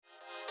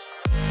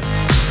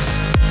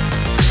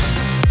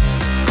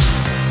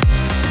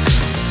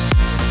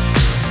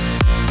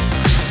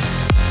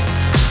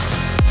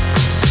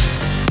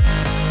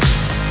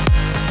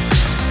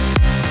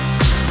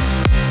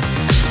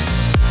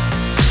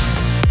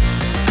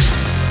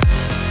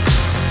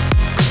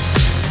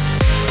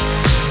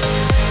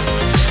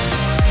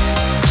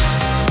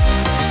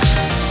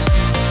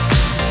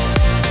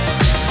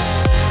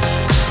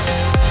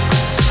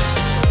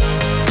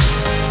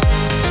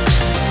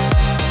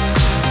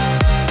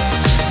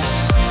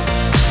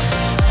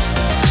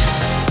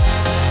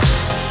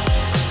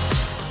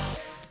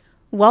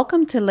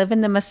Welcome to Live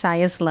in the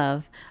Messiah's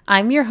Love.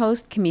 I'm your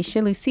host,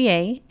 Kamisha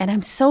Lucier, and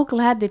I'm so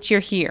glad that you're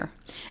here.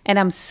 And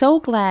I'm so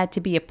glad to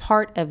be a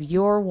part of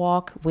your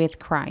walk with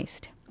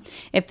Christ.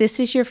 If this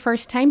is your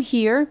first time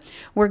here,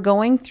 we're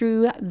going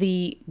through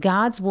the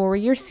God's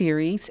Warrior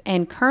series,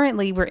 and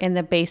currently we're in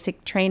the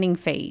basic training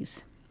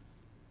phase.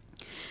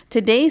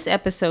 Today's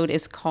episode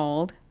is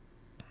called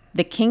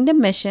The Kingdom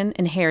Mission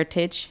and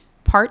Heritage,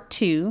 Part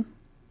 2,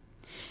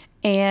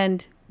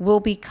 and we'll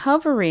be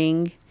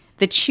covering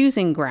the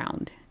choosing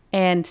ground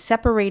and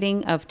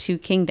separating of two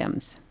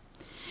kingdoms.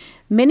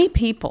 Many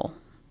people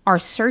are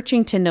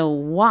searching to know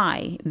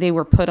why they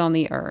were put on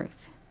the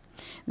earth.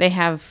 They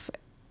have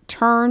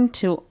turned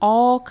to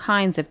all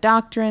kinds of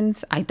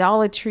doctrines,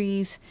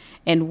 idolatries,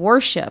 and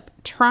worship,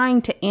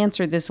 trying to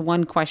answer this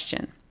one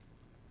question.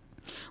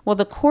 Well,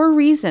 the core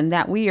reason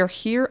that we are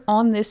here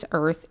on this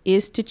earth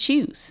is to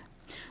choose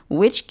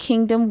which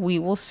kingdom we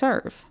will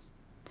serve.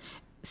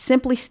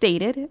 Simply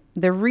stated,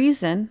 the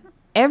reason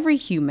every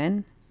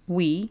human,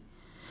 we,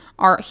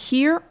 are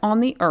here on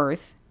the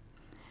earth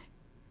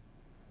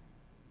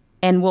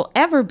and will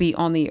ever be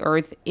on the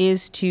earth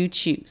is to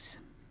choose.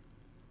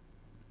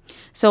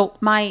 So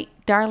my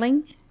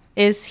darling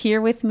is here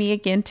with me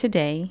again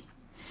today.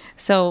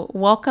 So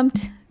welcome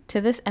to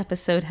this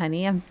episode,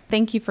 honey.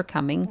 Thank you for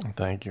coming.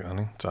 Thank you,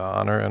 honey. It's an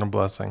honor and a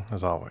blessing,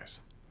 as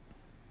always.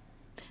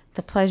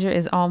 The pleasure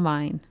is all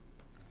mine.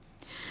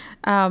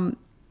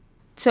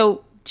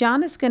 So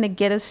John is going to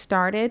get us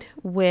started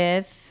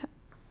with,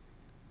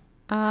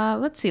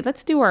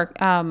 let's do our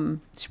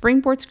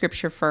springboard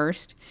scripture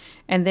first,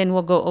 and then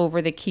we'll go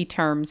over the key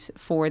terms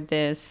for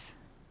this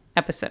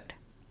episode.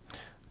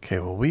 Okay,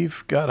 well,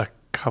 we've got a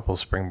couple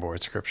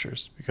springboard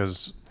scriptures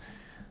because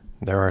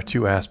there are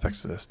two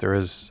aspects to this. There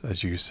is,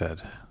 as you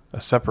said, a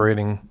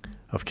separating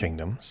of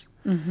kingdoms,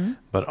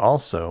 but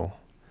also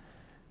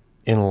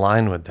in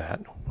line with that,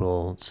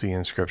 we'll see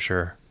in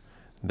scripture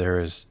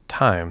there is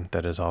time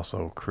that is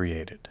also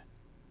created.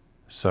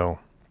 So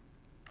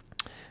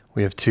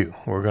we have two.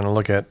 We're going to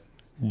look at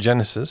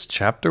Genesis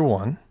chapter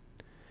 1. And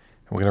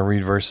we're going to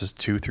read verses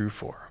 2 through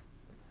 4.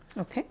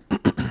 Okay.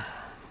 It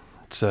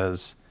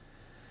says,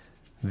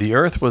 "The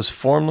earth was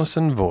formless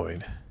and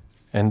void,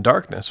 and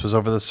darkness was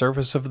over the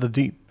surface of the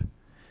deep,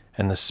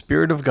 and the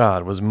Spirit of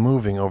God was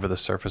moving over the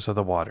surface of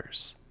the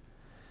waters.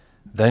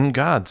 Then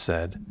God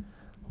said,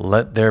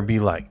 'Let there be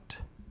light.'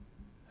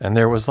 And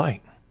there was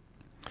light.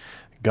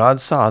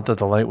 God saw that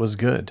the light was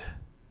good,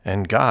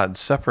 and God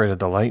separated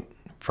the light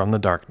from the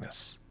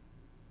darkness."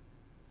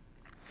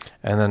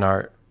 And then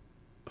our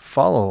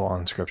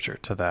follow-on scripture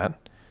to that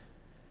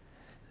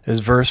is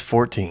verse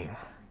 14,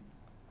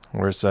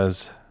 where it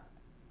says,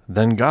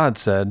 "Then God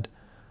said,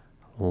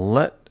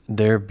 'Let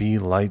there be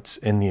lights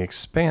in the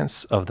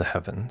expanse of the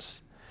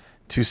heavens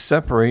to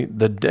separate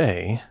the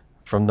day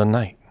from the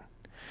night,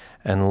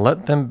 and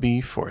let them be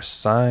for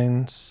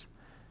signs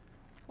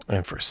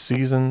and for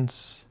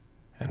seasons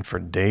and for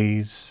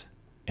days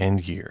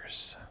and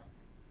years.'"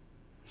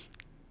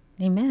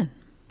 Amen.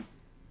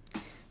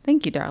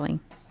 Thank you, darling.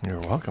 You're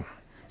welcome.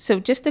 So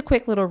just a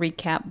quick little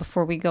recap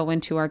before we go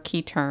into our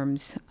key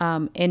terms.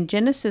 In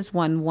Genesis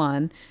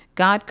 1:1,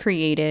 God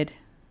created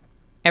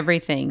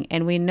everything.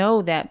 And we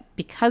know that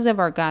because of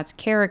our God's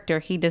character,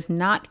 he does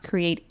not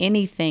create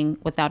anything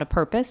without a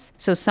purpose.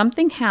 So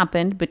something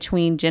happened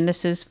between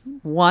Genesis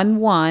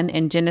 1:1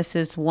 and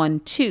Genesis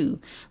 1:2,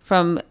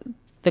 from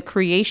the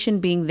creation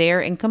being there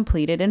and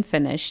completed and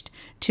finished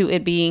to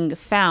it being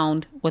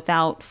found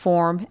without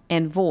form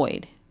and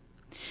void.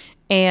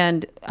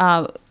 And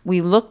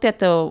we looked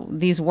at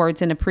these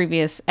words in a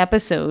previous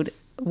episode.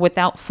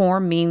 Without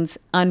form means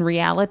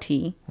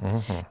unreality,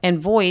 and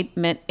void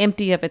meant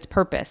empty of its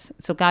purpose.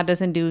 So God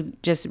doesn't do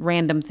just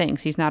random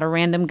things. He's not a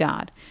random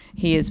God.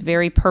 He is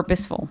very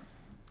purposeful.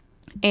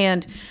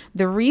 And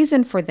the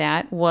reason for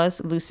that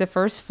was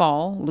Lucifer's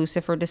fall.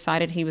 Lucifer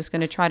decided he was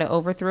going to try to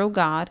overthrow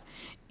God.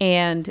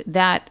 And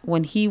that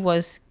when he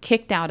was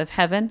kicked out of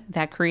heaven,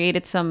 that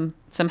created some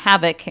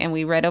havoc, and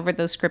we read over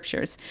those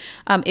scriptures.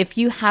 If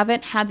you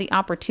haven't had the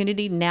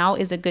opportunity, now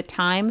is a good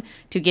time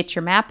to get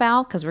your map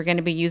out, because we're going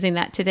to be using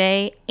that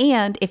today.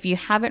 And if you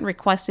haven't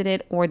requested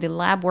it or the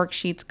lab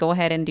worksheets, go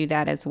ahead and do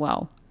that as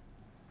well.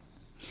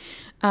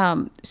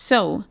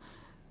 So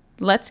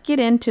let's get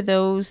into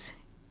those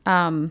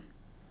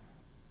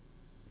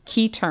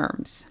key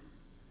terms.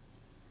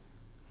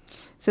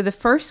 So the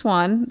first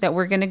one that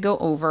we're going to go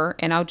over,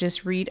 and I'll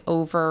just read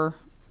over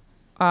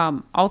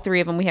all three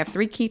of them. We have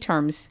three key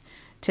terms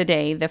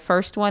today. The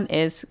first one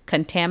is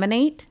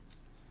contaminate.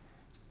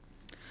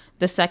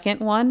 The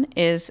second one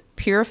is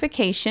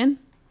purification.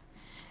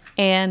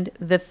 And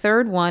the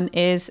third one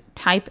is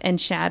type and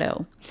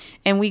shadow.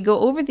 And we go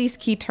over these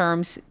key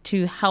terms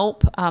to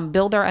help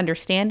build our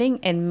understanding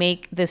and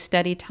make the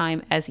study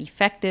time as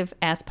effective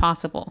as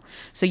possible.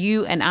 So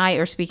you and I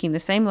are speaking the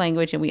same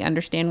language, and we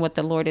understand what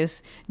the Lord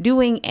is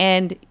doing,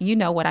 and you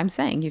know what I'm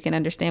saying. You can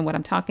understand what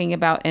I'm talking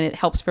about, and it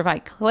helps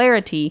provide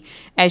clarity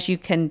as you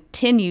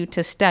continue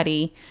to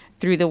study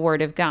through the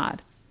Word of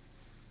God.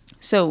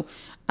 So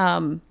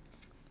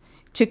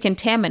to to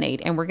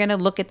contaminate. And we're going to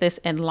look at this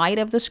in light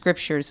of the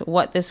scriptures,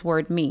 what this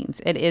word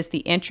means. It is the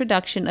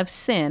introduction of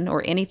sin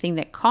or anything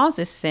that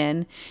causes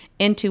sin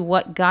into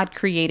what God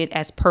created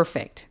as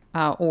perfect.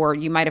 Or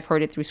you might have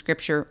heard it through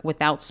scripture,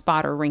 without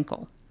spot or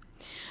wrinkle.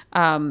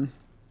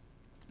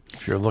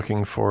 If you're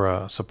looking for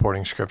a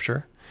supporting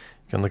scripture,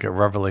 you can look at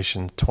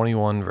Revelation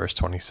 21, verse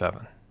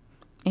 27.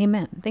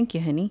 Amen. Thank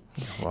you, honey.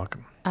 You're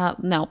welcome.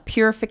 Now,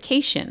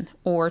 purification,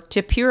 or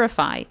to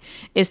purify,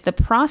 is the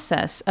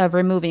process of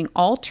removing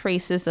all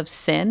traces of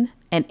sin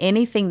and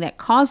anything that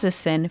causes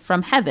sin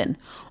from heaven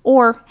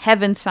or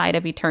heaven's side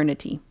of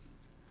eternity.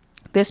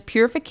 This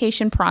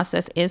purification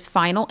process is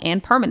final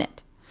and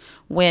permanent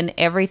when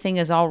everything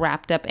is all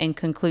wrapped up and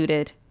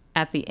concluded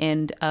at the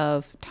end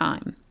of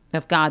time,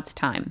 of God's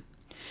time.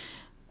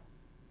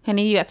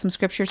 Honey, you got some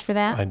scriptures for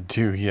that? I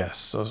do, yes.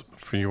 So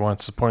if you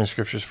want supporting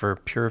scriptures for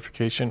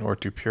purification or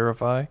to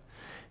purify,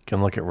 you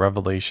can look at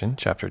Revelation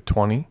chapter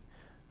 20,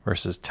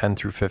 verses 10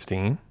 through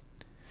 15. You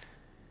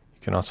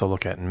can also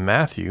look at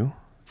Matthew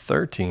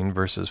 13,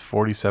 verses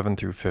 47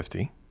 through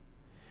 50,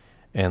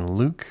 and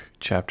Luke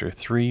chapter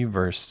 3,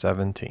 verse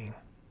 17.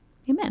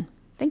 Amen.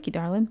 Thank you,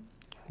 darling.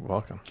 You're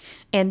welcome.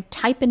 And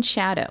type and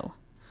shadow.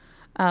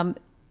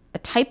 A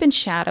type and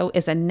shadow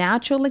is a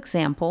natural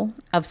example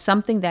of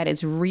something that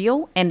is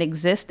real and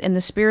exists in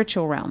the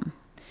spiritual realm.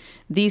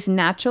 These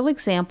natural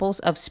examples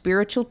of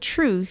spiritual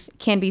truth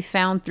can be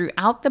found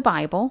throughout the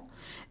Bible.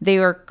 They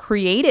are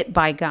created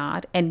by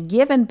God and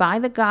given by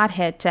the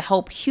Godhead to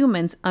help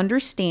humans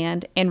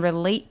understand and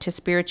relate to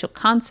spiritual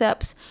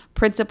concepts,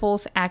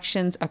 principles,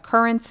 actions,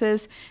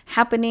 occurrences,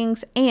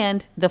 happenings,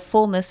 and the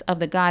fullness of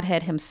the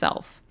Godhead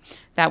himself.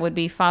 That would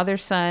be Father,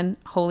 Son,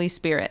 Holy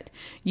Spirit.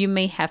 You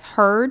may have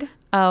heard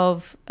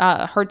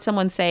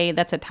someone say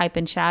that's a type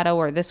and shadow,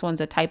 or this one's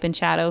a type and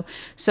shadow.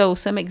 So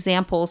some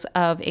examples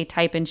of a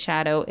type and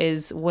shadow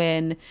is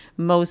when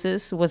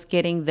Moses was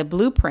getting the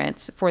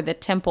blueprints for the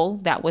temple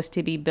that was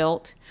to be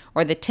built,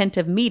 or the tent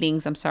of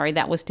meetings,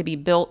 that was to be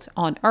built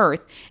on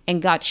earth.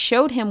 And God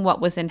showed him what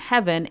was in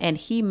heaven, and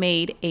he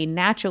made a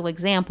natural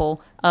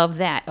example of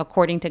that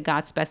according to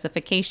God's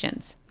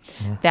specifications.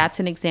 Mm-hmm.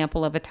 That's an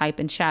example of a type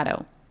and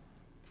shadow.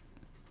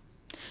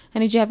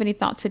 And did you have any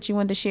thoughts that you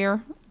wanted to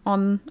share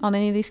on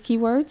any of these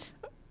keywords,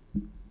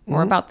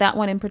 or about that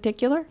one in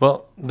particular?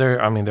 Well, there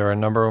are a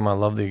number of them. I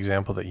love the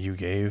example that you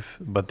gave,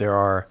 but there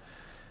are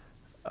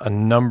a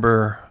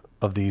number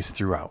of these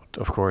throughout.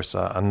 Of course,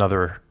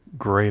 another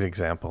great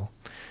example,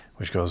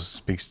 which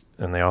speaks,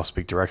 and they all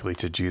speak directly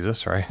to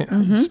Jesus, right?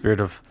 Mm-hmm. The spirit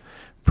of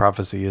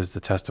prophecy is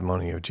the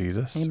testimony of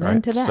Jesus. Amen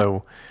right? to that.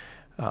 So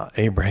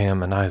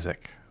Abraham and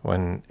Isaac,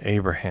 when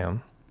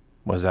Abraham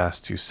was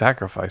asked to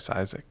sacrifice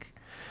Isaac,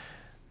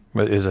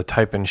 is a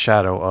type and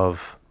shadow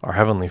of our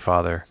Heavenly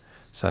Father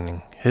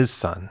sending his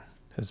Son,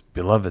 his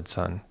beloved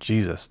Son,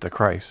 Jesus, the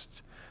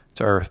Christ,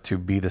 to earth to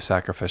be the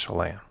sacrificial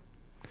lamb.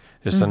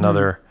 Just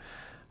another,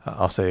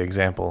 I'll say,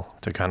 example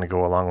to kind of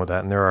go along with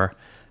that. And there are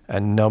a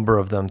number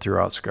of them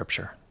throughout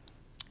Scripture.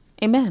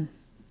 Amen.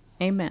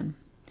 Amen.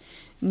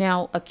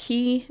 Now, a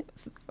key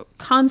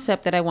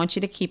concept that I want you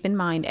to keep in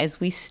mind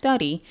as we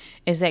study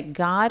is that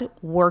God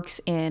works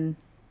in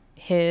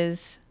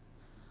his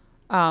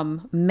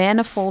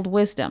manifold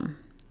wisdom,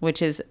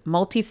 which is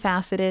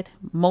multifaceted,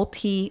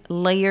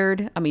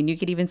 multi-layered. You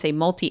could even say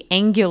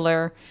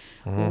multi-angular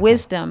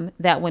wisdom,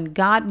 that when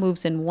God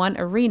moves in one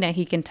arena,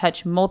 he can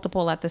touch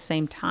multiple at the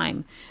same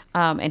time.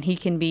 And he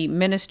can be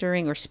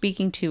ministering or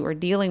speaking to or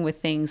dealing with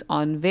things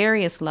on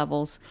various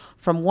levels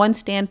from one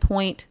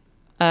standpoint.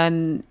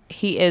 And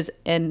he is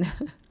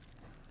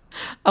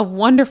a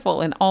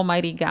wonderful and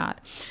almighty God.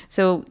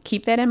 So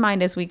keep that in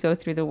mind as we go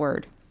through the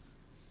word.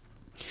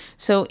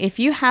 So if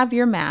you have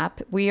your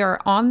map, we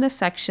are on the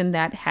section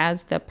that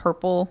has the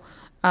purple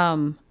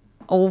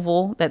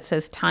oval that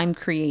says time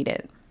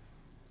created.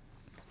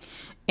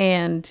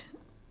 And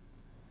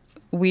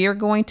we are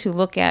going to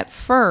look at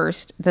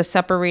first the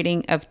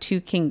separating of two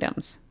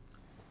kingdoms.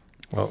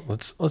 Well,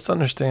 let's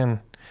understand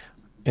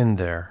in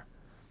there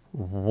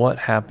what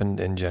happened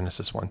in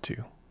Genesis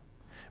 1:2.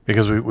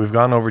 Because we've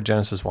gone over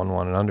Genesis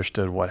 1:1 and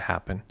understood what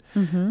happened,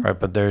 right?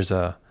 But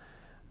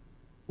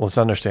let's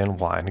understand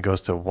why. And it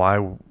goes to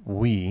why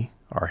we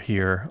are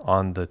here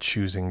on the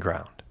choosing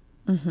ground,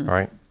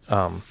 right?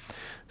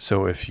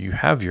 So if you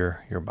have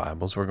your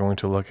Bibles, we're going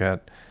to look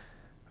at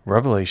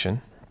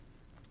Revelation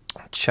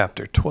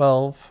chapter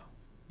 12,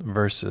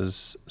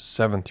 verses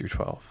 7 through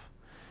 12.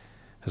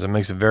 As it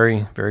makes it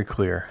very, very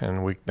clear,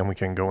 and then we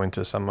can go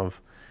into some of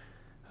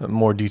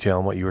more detail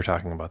on what you were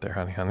talking about there,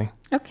 honey.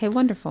 Okay,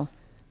 wonderful.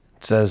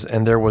 It says,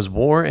 "And there was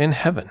war in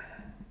heaven,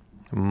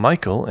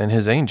 Michael and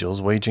his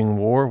angels waging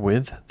war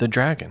with the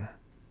dragon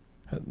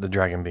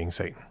being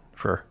Satan,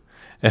 for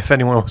if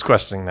anyone was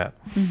questioning that.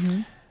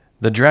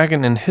 The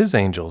dragon and his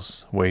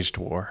angels waged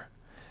war,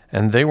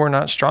 and they were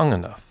not strong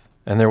enough,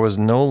 and there was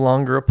no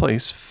longer a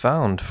place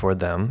found for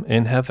them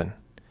in heaven.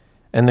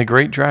 And the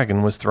great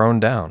dragon was thrown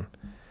down,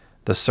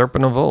 the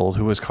serpent of old,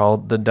 who was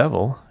called the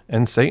devil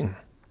and Satan,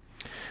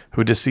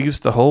 who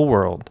deceives the whole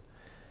world.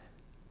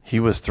 He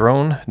was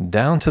thrown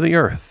down to the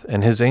earth,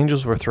 and his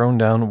angels were thrown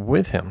down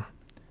with him.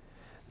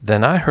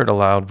 Then I heard a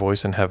loud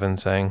voice in heaven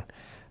saying,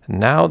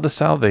 Now the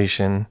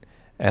salvation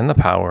and the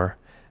power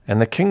and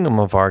the kingdom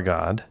of our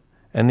God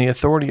and the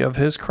authority of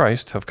his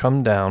Christ have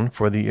come down,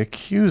 for the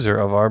accuser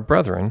of our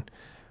brethren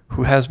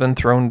who has been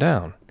thrown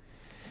down,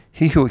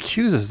 he who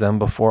accuses them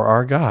before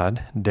our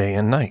God day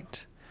and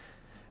night.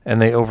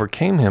 And they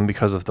overcame him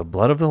because of the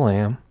blood of the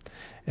Lamb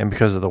and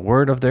because of the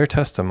word of their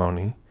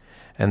testimony,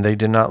 and they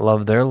did not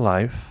love their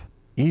life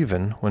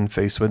even when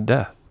faced with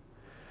death.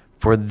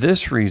 For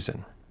this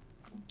reason,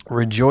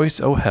 rejoice,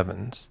 O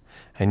heavens,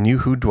 and you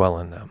who dwell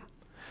in them.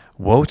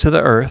 Woe to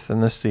the earth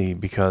and the sea,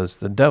 because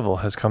the devil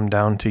has come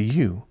down to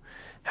you,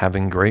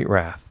 having great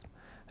wrath,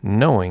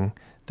 knowing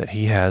that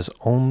he has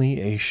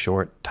only a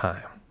short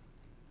time.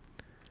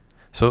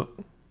 So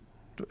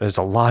there's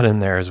a lot in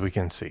there, as we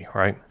can see,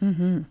 right?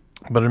 Mm-hmm.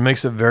 But it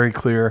makes it very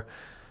clear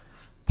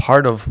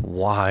part of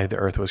why the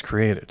earth was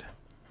created.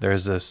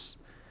 There's this,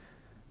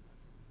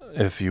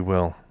 if you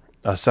will,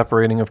 a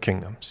separating of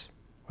kingdoms,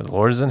 where the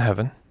Lord is in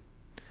heaven,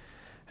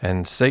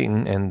 and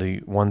Satan and the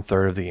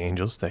 1/3 of the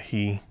angels that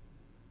he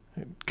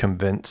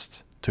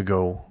convinced to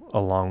go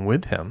along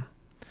with him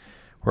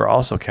were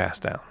also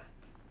cast down.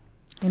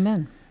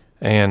 Amen.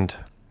 And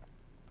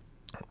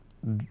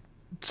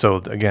so,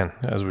 again,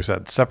 as we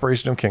said,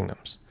 separation of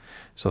kingdoms.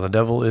 So the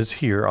devil is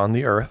here on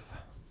the earth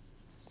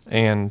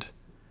and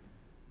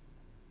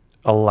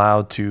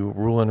allowed to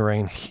rule and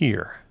reign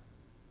here,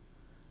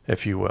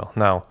 if you will.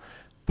 Now,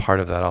 part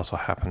of that also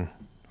happened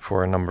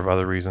for a number of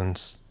other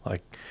reasons,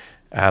 like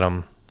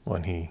Adam,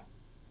 when he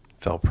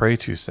fell prey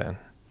to sin.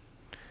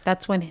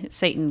 That's when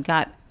Satan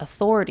got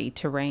authority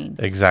to reign.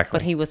 Exactly.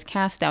 But he was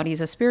cast out.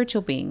 He's a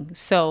spiritual being.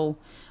 So,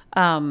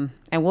 and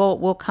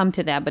we'll come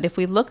to that. But if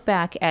we look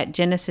back at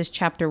Genesis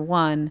chapter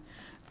 1,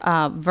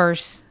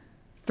 verse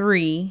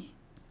 3,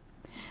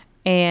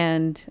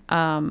 and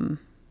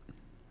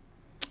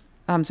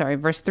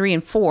verse 3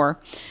 and 4,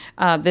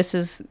 this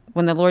is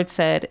when the Lord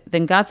said,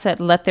 then God said,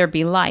 let there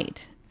be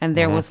light, and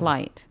there was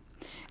light.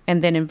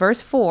 And then in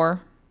verse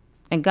 4,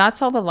 and God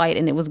saw the light,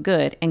 and it was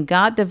good, and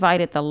God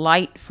divided the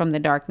light from the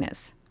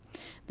darkness.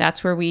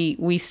 That's where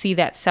we see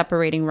that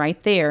separating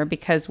right there,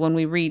 because when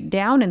we read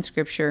down in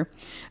Scripture,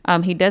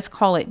 he does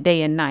call it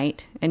day and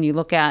night, and you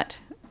look at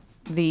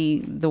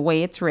the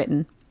way it's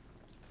written.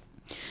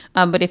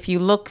 But if you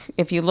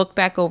look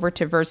back over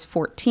to verse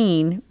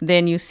 14,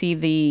 then you see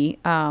the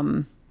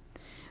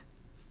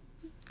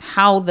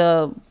how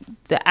the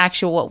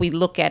actual what we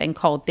look at and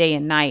call day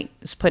and night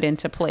is put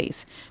into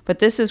place. But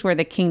this is where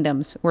the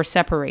kingdoms were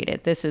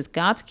separated. This is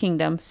God's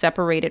kingdom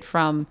separated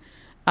from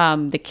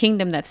the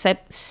kingdom that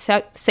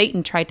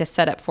Satan tried to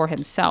set up for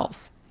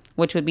himself,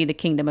 which would be the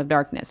kingdom of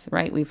darkness,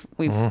 right? We've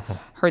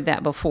heard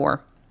that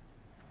before.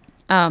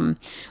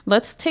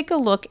 Let's take a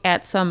look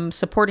at some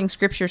supporting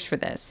scriptures for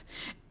this.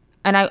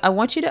 And I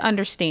want you to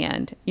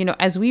understand,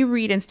 as we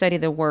read and study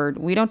the word,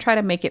 we don't try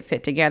to make it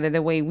fit together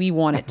the way we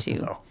want it to.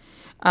 No.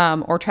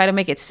 Or try to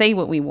make it say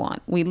what we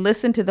want. We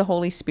listen to the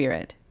Holy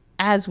Spirit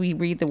as we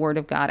read the word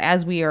of God,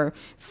 as we are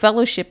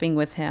fellowshipping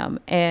with him,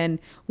 and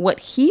what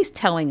he's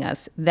telling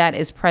us that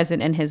is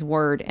present in his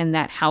word, and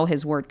that how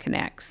his word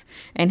connects.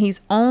 And he's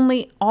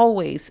only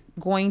always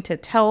going to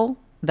tell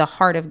the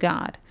heart of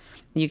God.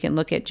 You can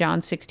look at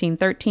John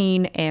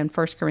 16:13 and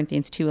 1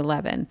 Corinthians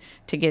 2:11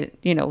 to get,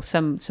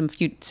 some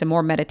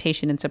more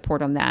meditation and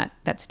support on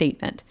that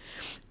statement.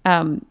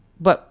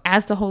 But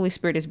as the Holy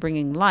Spirit is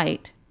bringing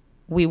light,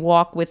 we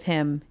walk with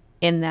him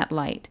in that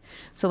light.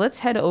 So let's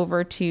head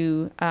over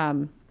to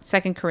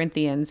 2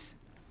 Corinthians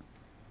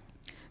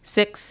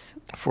 6.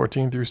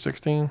 14 through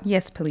 16?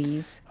 Yes,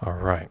 please. All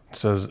right. It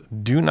says,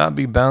 do not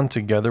be bound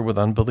together with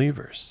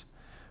unbelievers.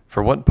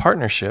 For what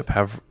partnership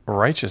have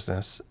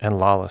righteousness and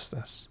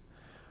lawlessness?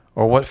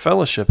 Or what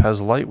fellowship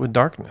has light with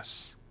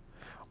darkness?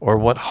 Or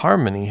what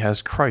harmony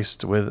has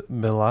Christ with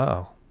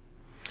Belial?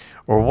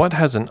 Or what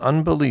has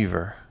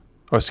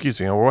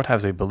or what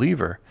has a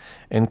believer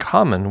in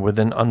common with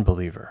an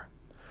unbeliever?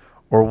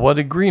 Or what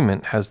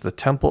agreement has the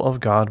temple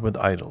of God with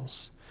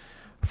idols?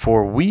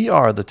 For we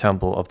are the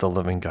temple of the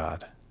living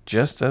God,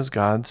 just as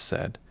God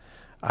said,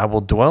 I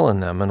will dwell in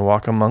them and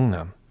walk among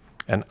them,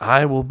 and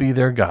I will be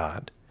their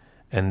God,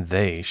 and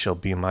they shall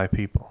be my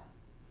people.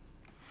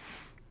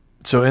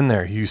 So in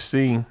there, you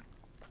see,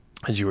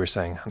 as you were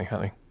saying,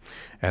 honey,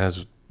 and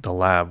as the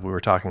lab, we were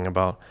talking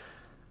about,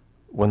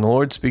 when the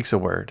Lord speaks a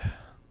word,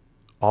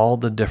 all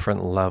the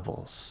different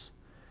levels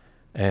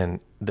and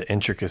the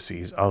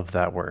intricacies of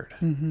that word.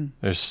 Mm-hmm.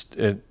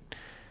 It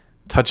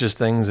touches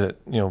things that,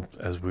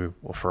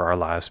 for our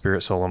lives,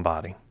 spirit, soul, and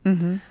body.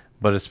 Mm-hmm.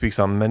 But it speaks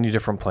on many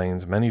different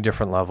planes, many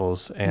different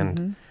levels,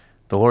 and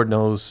the Lord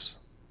knows,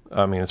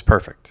 it's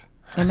perfect.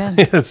 Amen.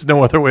 There's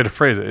no other way to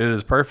phrase it. It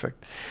is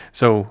perfect.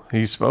 So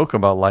he spoke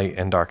about light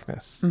and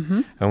darkness.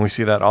 Mm-hmm. And we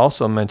see that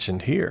also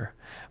mentioned here.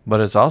 But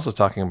it's also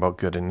talking about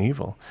good and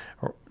evil,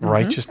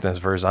 righteousness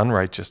versus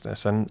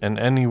unrighteousness, and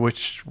any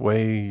which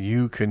way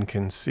you can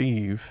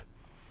conceive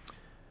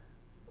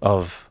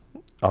of,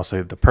 I'll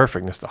say, the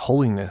perfectness, the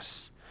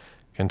holiness,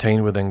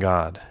 contained within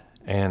God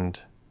and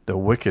the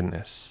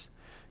wickedness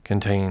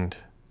contained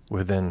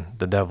within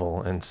the devil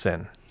and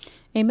sin.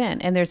 Amen.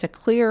 And there's a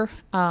clear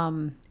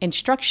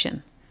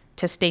instruction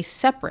to stay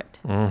separate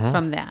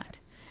from that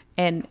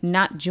and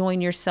not join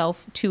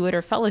yourself to it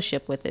or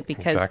fellowship with it,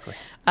 because Exactly.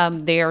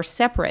 they are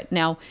separate.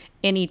 Now,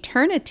 in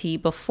eternity,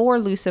 before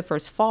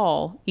Lucifer's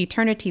fall,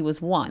 eternity was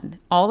one.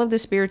 All of the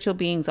spiritual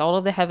beings, all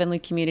of the heavenly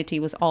community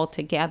was all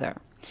together.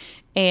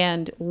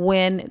 And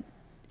when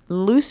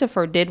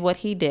Lucifer did what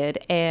he did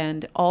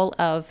and all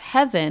of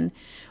heaven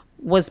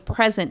was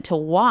present to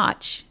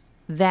watch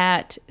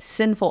that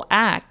sinful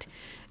act,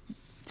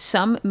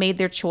 some made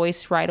their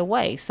choice right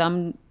away.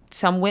 Some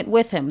went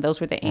with him. Those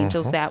were the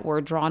angels that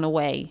were drawn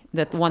away,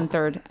 that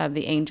 1/3 of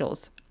the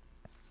angels.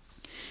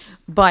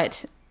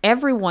 But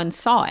everyone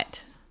saw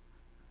it.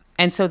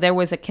 And so there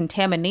was a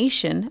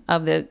contamination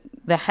of the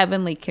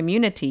heavenly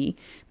community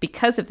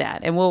because of that.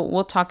 And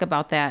we'll talk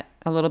about that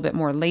a little bit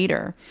more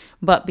later.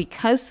 But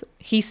because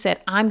he said,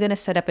 I'm going to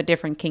set up a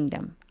different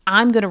kingdom,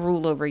 I'm going to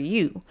rule over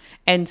you.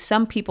 And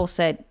some people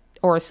said,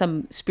 or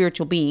some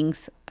spiritual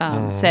beings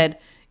said,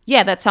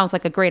 yeah, that sounds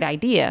like a great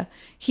idea.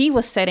 He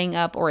was setting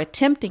up or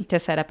attempting to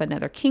set up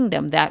another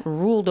kingdom that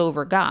ruled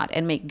over God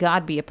and make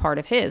God be a part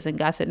of his. And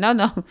God said,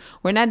 no,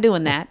 we're not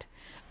doing that.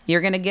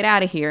 You're going to get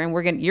out of here and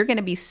you're going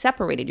to be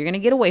separated. You're going to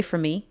get away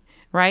from me,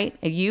 right?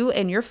 And you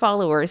and your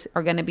followers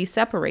are going to be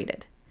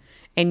separated.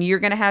 And you're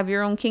going to have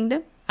your own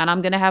kingdom and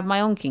I'm going to have my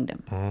own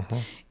kingdom.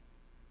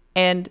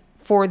 And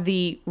for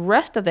the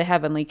rest of the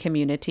heavenly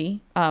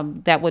community,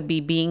 that would be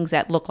beings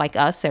that look like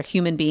us. They're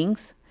human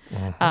beings.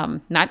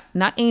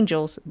 Not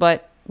angels,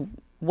 but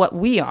what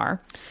we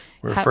are.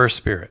 We're first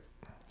spirit.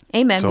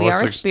 Amen. So we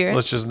are a spirit.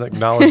 Let's just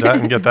acknowledge that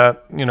and get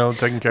that,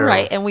 taken care of.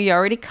 Right. And we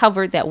already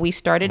covered that we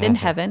started in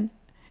heaven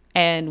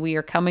and we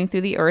are coming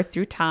through the earth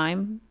through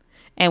time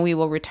and we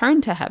will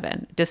return to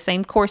heaven. The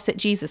same course that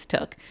Jesus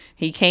took.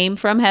 He came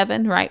from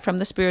heaven, right, from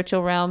the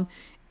spiritual realm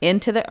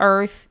into the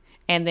earth,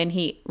 and then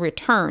he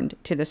returned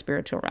to the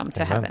spiritual realm,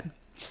 to heaven.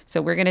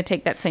 So we're going to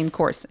take that same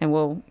course and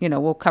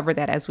we'll cover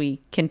that as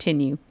we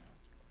continue.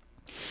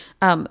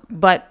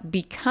 But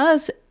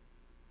because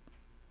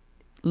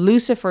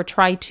Lucifer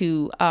tried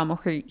to,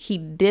 he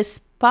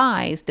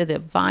despised the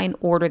divine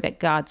order that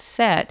God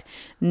set,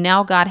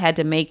 now God had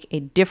to make a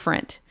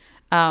different,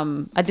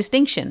 a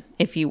distinction,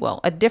 if you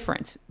will, a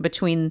difference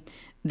between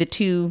the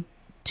two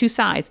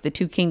sides, the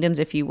two kingdoms,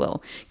 if you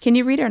will. Can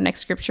you read our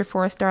next scripture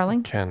for us,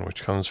 darling? Can,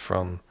 which comes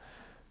from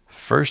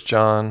 1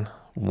 John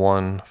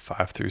 1,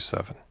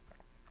 5-7.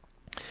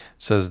 It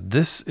says,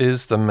 "This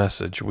is the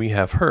message we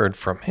have heard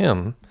from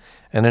him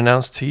and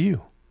announced to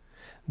you,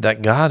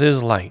 that God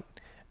is light,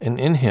 and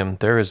in him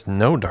there is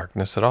no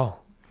darkness at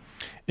all.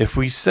 If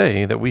we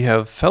say that we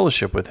have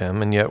fellowship with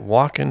him and yet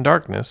walk in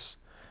darkness,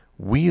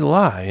 we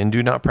lie and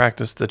do not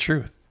practice the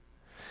truth.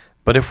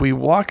 But if we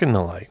walk in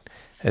the light,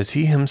 as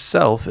he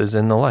himself is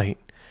in the light,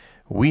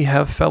 we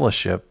have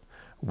fellowship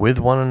with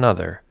one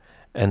another,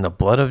 and the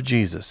blood of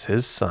Jesus,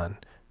 his Son,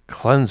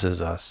 cleanses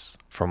us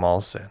from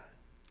all sin."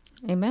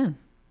 Amen.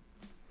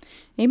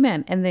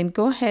 Amen. And then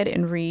go ahead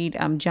and read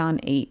John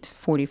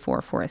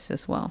 8:44 for us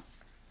as well.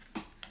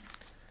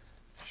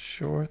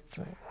 Sure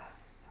thing.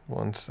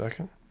 1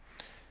 second.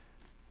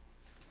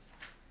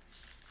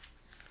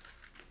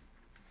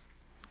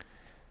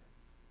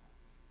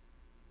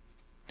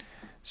 It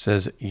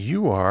says,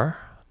 "You are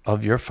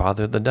of your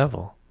father the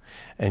devil,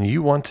 and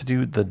you want to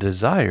do the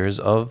desires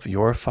of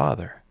your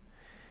father.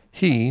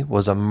 He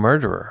was a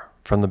murderer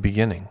from the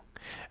beginning,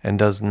 and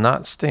does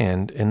not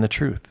stand in the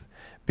truth,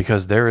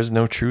 because there is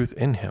no truth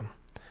in him.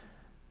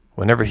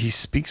 Whenever he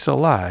speaks a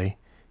lie,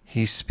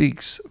 he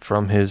speaks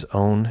from his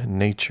own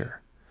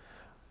nature,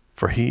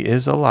 for he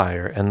is a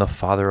liar and the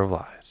father of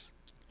lies."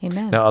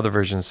 Amen. Now, other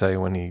versions say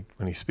when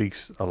he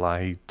speaks a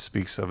lie, he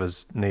speaks of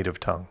his native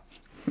tongue.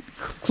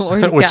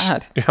 Glory to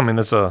God. I mean,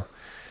 that's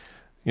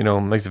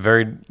makes it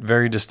very,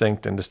 very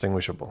distinct and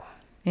distinguishable.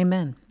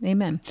 Amen.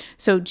 Amen.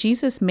 So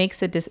Jesus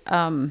makes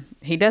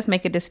he does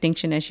make a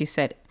distinction, as you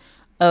said,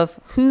 of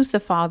who's the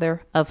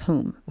father of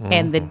whom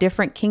and the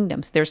different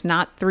kingdoms. There's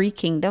not three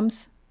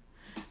kingdoms.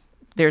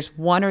 There's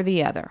one or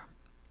the other.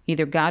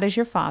 Either God is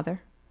your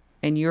father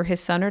and you're his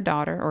son or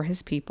daughter or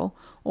his people,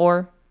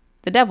 or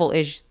the devil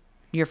is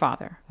your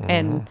father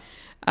and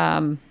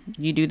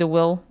you do the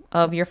will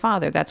of your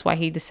father. That's why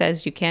he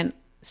says you can't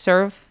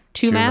serve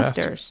two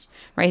masters,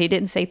 right? He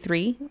didn't say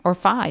 3 or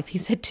 5. He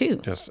said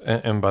 2. Yes.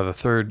 And by the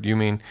third, you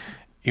mean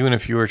even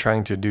if you were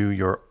trying to do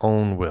your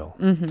own will,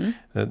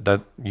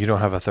 that you don't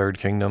have a third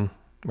kingdom,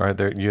 right?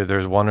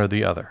 There's one or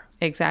the other.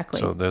 Exactly.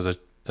 So there's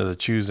a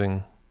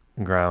choosing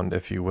ground,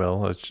 if you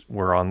will.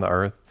 We're on the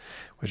earth,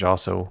 which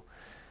also,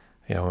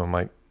 we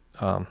might.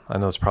 I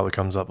know this probably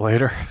comes up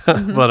later,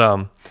 but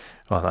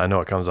I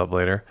know it comes up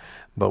later.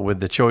 But with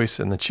the choice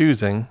and the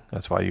choosing,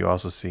 that's why you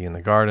also see in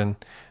the garden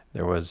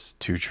there was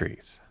 2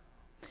 trees.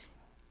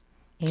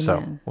 Amen.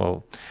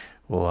 So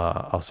we'll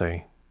I'll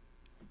say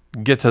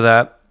get to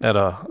that at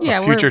a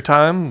future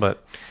time,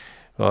 but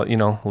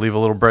leave a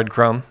little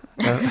breadcrumb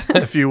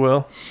if you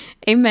will.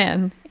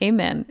 Amen.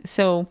 Amen.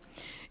 So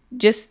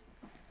just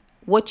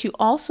what you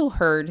also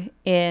heard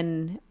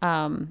in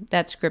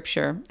that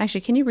scripture.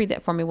 Actually, can you read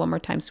that for me one more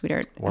time,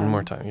 sweetheart? One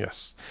more time,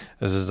 yes.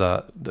 This is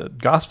the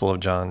Gospel of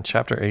John,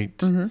 chapter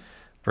 8,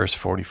 verse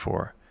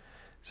 44.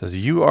 It says,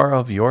 "You are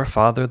of your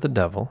father the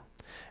devil,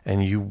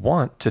 and you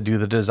want to do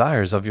the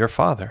desires of your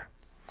father.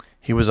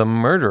 He was a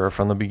murderer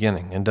from the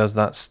beginning and does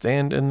not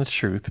stand in the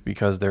truth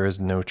because there is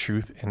no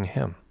truth in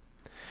him.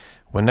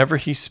 Whenever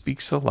he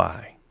speaks a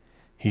lie,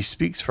 he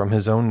speaks from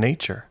his own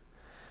nature,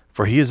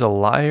 for he is a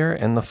liar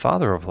and the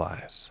father of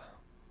lies."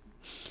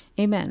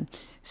 Amen.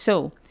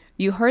 So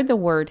you heard the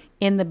word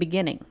 "in the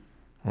beginning."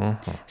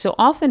 Mm-hmm. So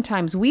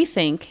oftentimes we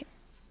think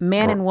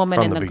man Or and woman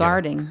from in the the beginning.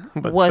 garden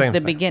But was same the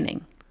thing.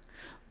 beginning.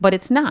 But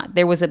it's not.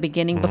 There was a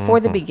beginning before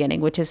the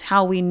beginning, which is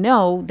how we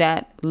know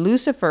that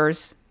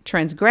Lucifer's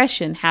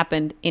transgression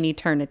happened in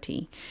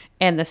eternity.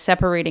 And the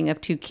separating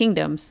of two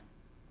kingdoms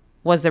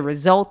was the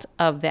result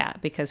of that,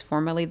 because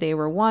formerly they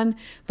were one,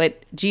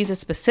 but Jesus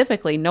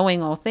specifically,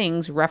 knowing all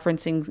things,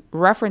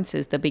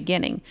 references the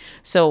beginning.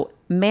 So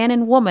man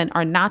and woman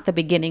are not the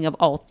beginning of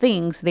all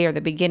things. They are the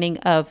beginning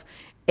of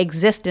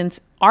existence,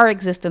 our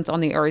existence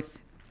on the earth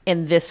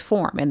in this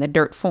form, in the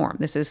dirt form.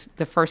 This is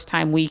the first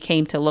time we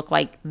came to look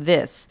like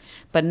this,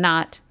 but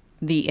not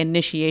the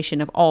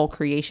initiation of all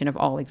creation, of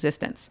all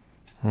existence.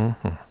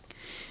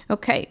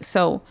 Okay,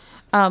 so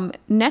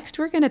next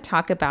we're going to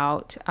talk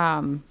about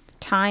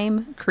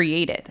time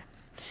created.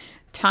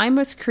 Time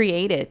was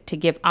created to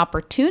give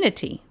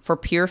opportunity for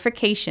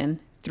purification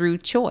through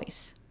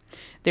choice.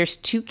 There's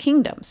two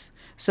kingdoms.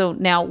 So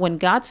now when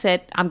God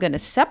said, I'm going to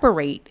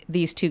separate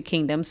these two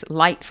kingdoms,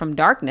 light from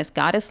darkness,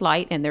 God is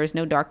light and there's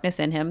no darkness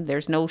in him.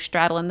 There's no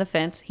straddling the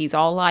fence. He's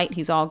all light.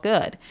 He's all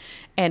good.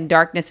 And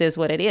darkness is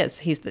what it is.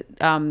 He's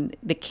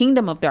the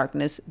kingdom of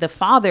darkness. The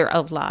father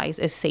of lies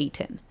is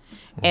Satan.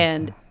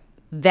 And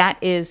that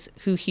is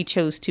who he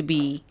chose to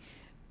be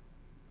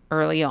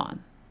early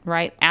on,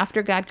 right?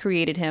 After God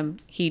created him,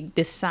 he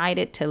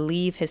decided to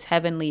leave his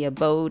heavenly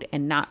abode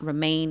and not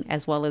remain,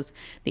 as well as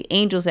the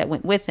angels that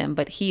went with him.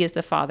 But he is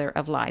the father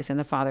of lies and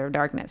the father of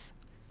darkness.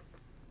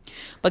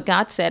 But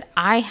God said,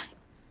 I,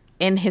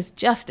 in his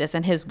justice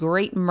and his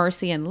great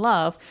mercy and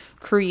love,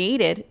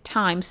 created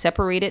time,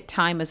 separated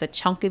time as a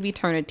chunk of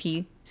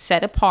eternity,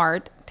 set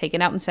apart,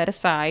 taken out and set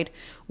aside,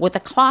 with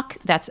a clock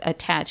that's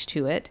attached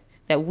to it,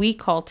 that we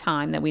call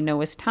time, that we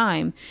know is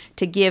time,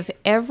 to give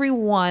every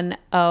one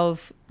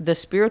of the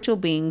spiritual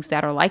beings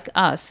that are like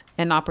us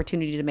an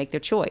opportunity to make their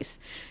choice.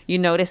 You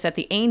notice that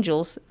the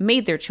angels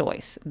made their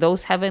choice.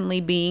 Those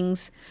heavenly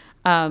beings,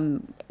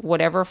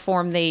 whatever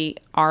form they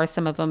are,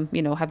 some of them,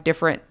 have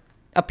different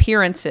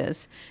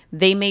appearances,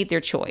 they made their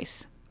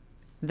choice.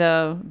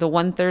 The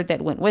 1/3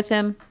 that went with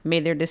him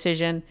made their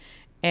decision,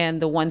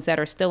 and the ones that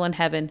are still in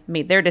heaven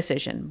made their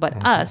decision.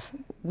 But us,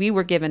 we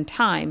were given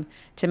time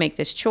to make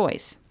this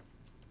choice.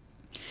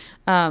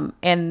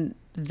 And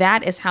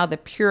that is how the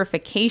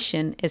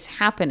purification is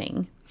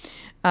happening.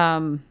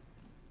 And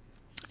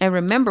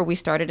remember, we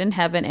started in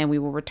heaven and we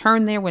will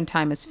return there when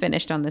time is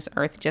finished on this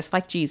earth, just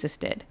like Jesus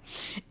did.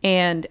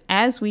 And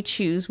as we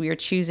choose, we are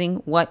choosing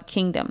what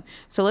kingdom.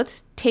 So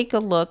let's take a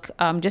look,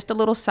 just a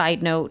little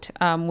side note.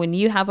 When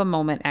you have a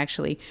moment,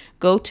 actually,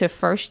 go to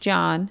 1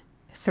 John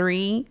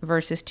 3,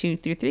 verses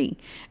 2-3.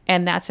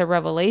 And that's a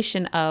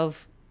revelation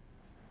of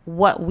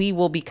what we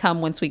will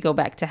become once we go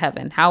back to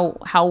heaven,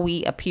 how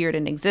we appeared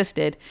and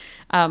existed.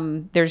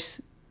 Sure,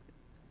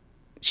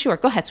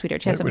 go ahead,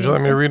 sweetheart. Would you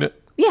like me to read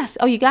it? Yes.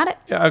 Oh, you got it?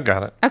 Yeah, I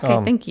got it.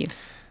 Okay, thank you.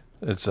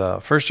 It's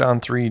 1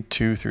 John 3,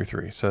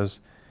 2-3. It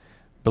says,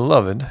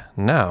 "Beloved,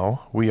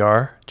 now we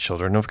are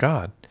children of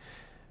God,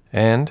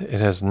 and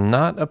it has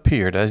not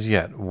appeared as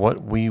yet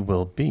what we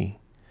will be.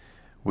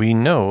 We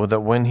know that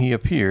when he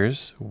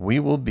appears, we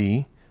will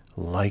be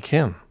like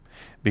him,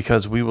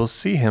 because we will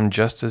see him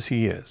just as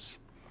he is.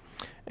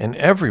 And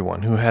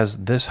everyone who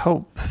has this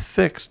hope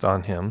fixed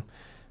on him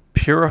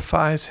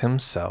purifies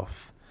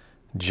himself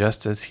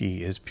just as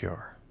he is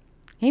pure."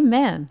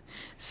 Amen.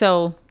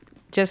 So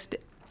just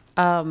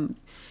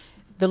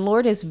the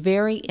Lord is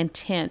very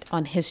intent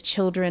on his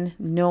children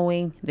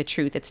knowing the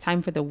truth. It's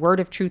time for the word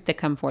of truth to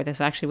come forth. That's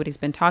actually what he's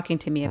been talking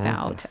to me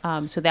about.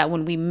 So that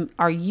when we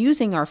are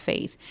using our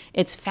faith,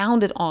 it's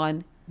founded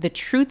on the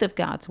truth of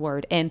God's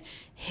word and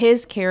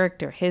his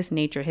character, his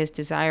nature, his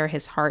desire,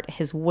 his heart,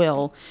 his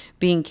will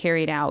being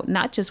carried out.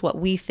 Not just what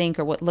we think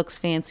or what looks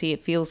fancy,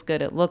 it feels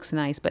good, it looks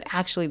nice, but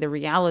actually the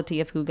reality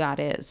of who God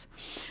is.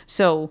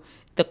 So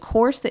the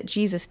course that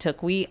Jesus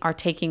took, we are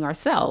taking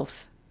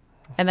ourselves,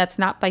 and that's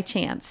not by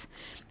chance.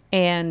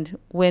 And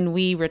when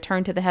we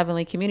return to the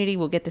heavenly community,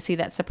 we'll get to see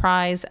that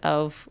surprise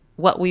of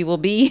what we will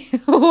be,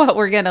 what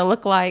we're going to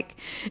look like,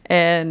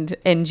 and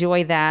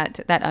enjoy that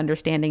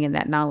understanding and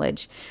that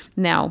knowledge.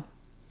 Now,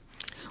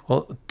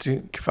 well,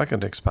 if I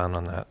could expound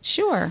on that.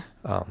 Sure.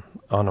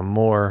 On a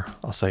more,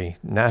 I'll say,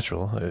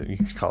 natural, you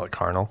could call it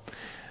carnal,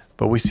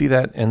 but we see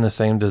that in the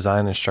same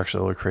design and structure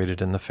that were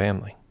created in the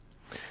family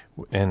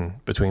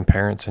and between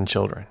parents and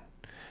children.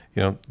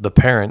 the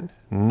parent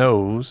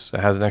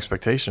has an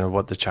expectation of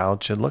what the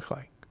child should look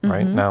like,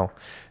 right? Now,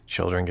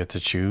 children get to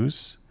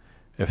choose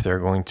if they're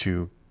going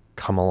to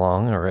come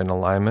along or in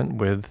alignment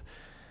with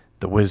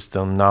the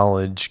wisdom,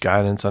 knowledge,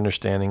 guidance,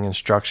 understanding,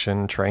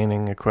 instruction,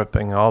 training,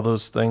 equipping, all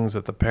those things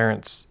that the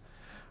parents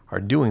are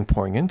doing,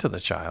 pouring into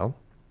the child,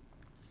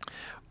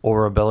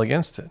 or rebel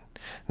against it.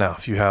 Now,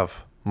 if you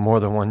have more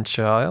than one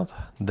child,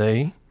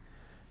 the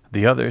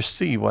others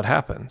see what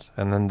happens,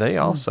 and then they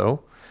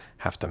also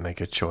have to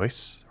make a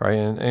choice, right?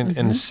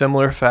 In a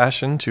similar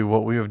fashion to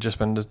what we have just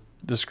been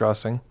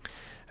discussing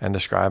and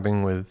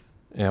describing with,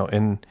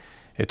 in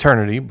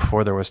eternity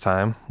before there was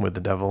time, with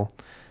the devil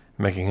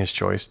making his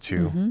choice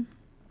to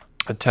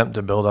attempt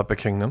to build up a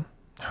kingdom,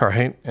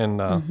 right?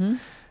 And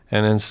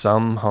in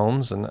some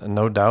homes, and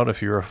no doubt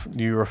if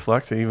you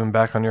reflect even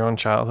back on your own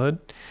childhood,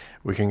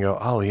 we can go,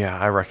 oh yeah,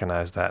 I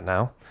recognize that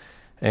now.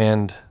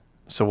 And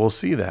so we'll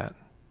see that,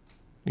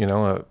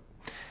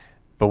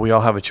 but we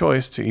all have a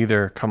choice to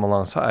either come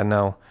alongside.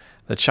 Now,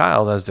 the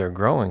child, as they're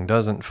growing,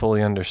 doesn't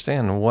fully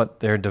understand what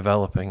they're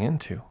developing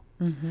into,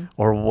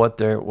 or what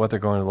they're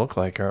going to look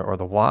like, or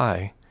the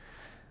why.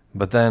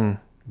 But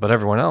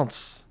everyone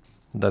else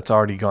that's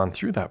already gone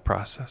through that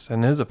process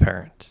and is a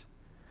parent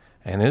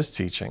and is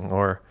teaching,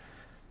 or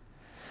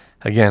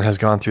again has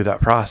gone through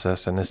that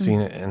process and has seen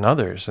it in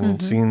others,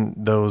 and seen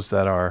those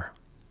that are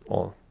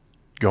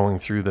going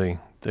through the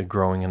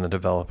growing and the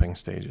developing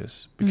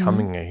stages,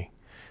 becoming a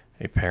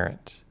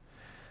parent,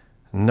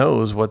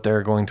 knows what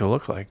they're going to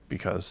look like,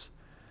 because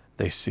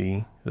they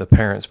see the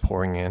parents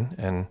pouring in,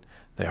 and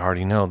they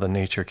already know the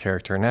nature,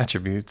 character, and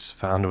attributes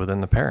found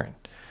within the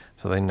parent.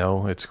 So they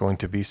know it's going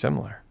to be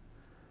similar.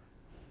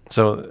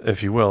 So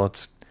if you will,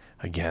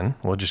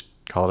 we'll just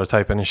call it a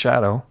type and a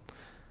shadow,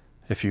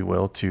 if you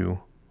will, to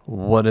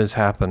what is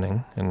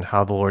happening and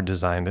how the Lord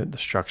designed it, the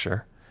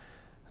structure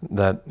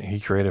that he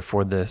created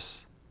for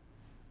this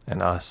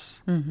and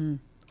us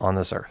on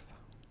this earth.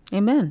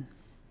 Amen.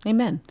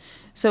 Amen.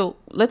 So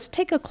let's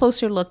take a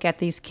closer look at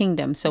these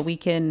kingdoms so we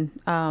can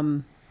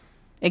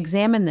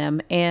examine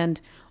them and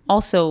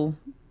also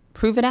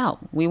prove it out.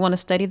 We want to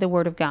study the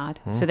Word of God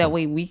so that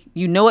way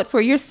you know it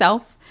for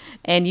yourself,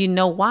 and you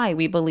know why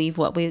we believe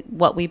what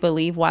we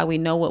believe, why we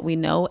know what we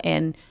know,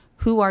 and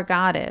who our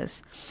God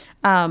is.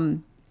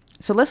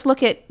 So let's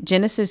look at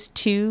Genesis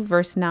 2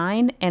 verse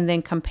 9 and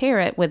then compare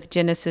it with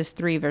Genesis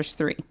 3 verse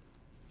 3.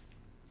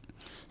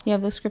 You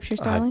have those scriptures,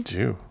 darling? I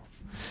do.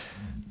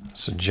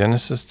 So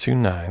Genesis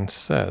 2:9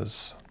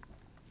 says,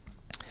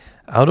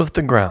 "Out of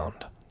the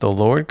ground the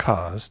Lord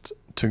caused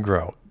to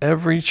grow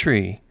every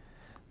tree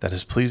that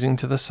is pleasing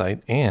to the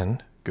sight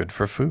and good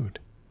for food.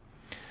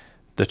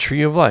 The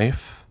tree of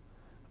life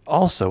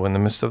also in the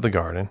midst of the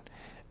garden,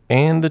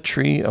 and the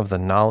tree of the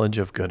knowledge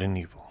of good and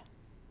evil."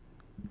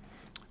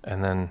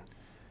 And then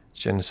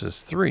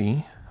Genesis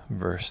 3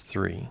 verse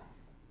 3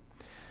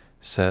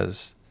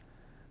 says,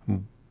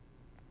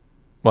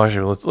 well,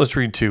 actually, let's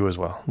read 2 as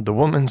well. "The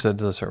woman said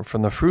to the serpent,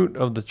 'From the fruit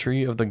of the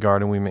tree of the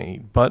garden we may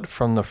eat, but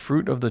from the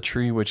fruit of the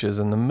tree which is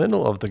in the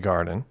middle of the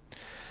garden,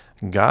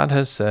 God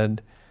has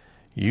said,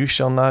 you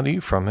shall not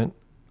eat from it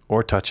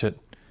or touch it,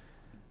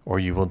 or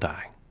you will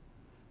die.'"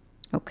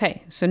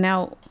 Okay, so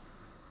now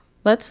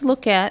let's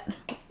look at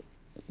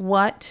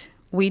what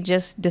we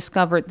just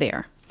discovered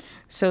there.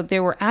 So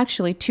there were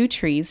actually 2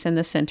 trees in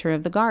the center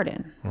of the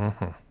garden.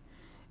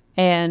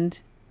 And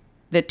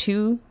the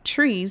 2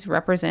 trees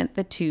represent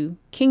the 2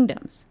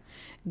 kingdoms.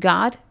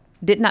 God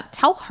did not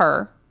tell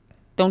her,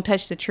 don't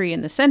touch the tree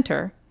in the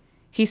center.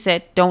 He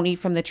said, don't eat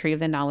from the tree of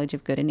the knowledge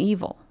of good and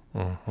evil.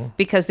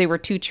 Because they were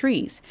 2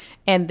 trees.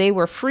 And they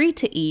were free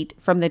to eat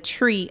from the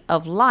tree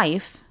of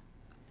life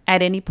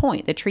at any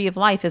point. The tree of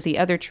life is the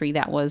other tree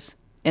that was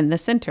in the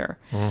center,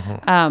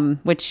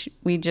 which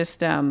we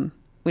just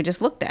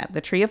looked at.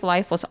 The tree of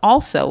life was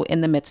also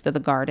in the midst of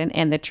the garden,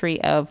 and the tree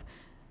of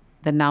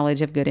the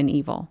knowledge of good and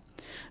evil.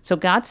 So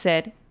God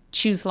said,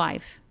 choose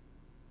life,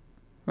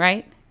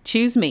 right?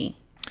 Choose me.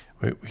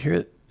 We hear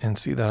it and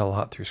see that a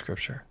lot through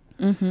Scripture.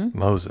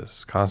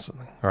 Moses,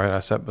 constantly, right? I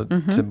set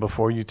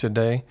before you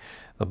today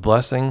the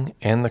blessing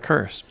and the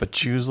curse, but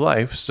choose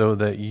life so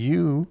that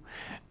you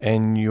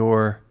and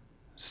your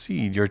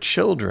seed, your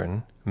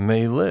children,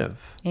 may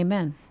live.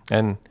 Amen.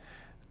 And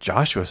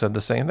Joshua said the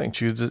same thing.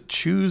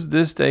 Choose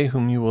this day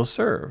whom you will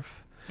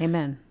serve.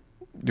 Amen.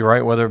 You're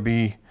right, whether it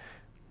be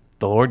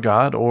the Lord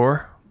God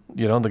or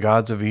the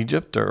gods of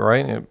Egypt, or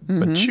right,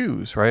 but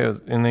choose, right?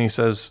 And then he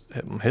says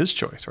his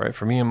choice, right?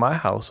 For me and my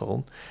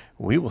household,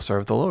 we will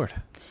serve the Lord.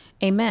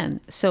 Amen.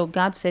 So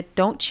God said,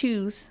 don't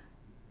choose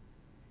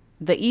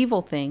the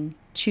evil thing,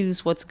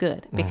 choose what's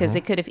good, because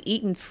they could have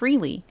eaten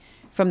freely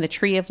from the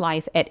tree of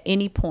life at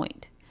any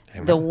point.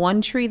 Amen. The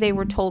one tree they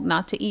were told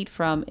not to eat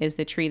from is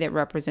the tree that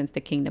represents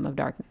the kingdom of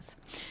darkness.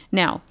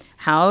 Now,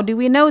 how do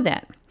we know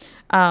that?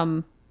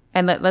 And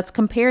let's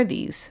compare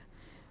these.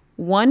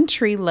 One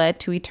tree led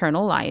to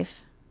eternal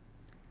life,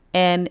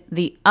 and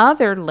the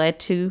other led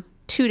to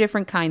 2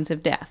 different kinds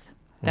of death.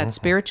 That's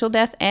spiritual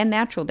death and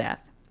natural death.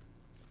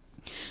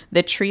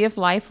 The tree of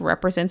life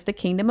represents the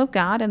kingdom of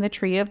God, and the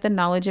tree of the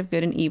knowledge of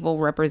good and evil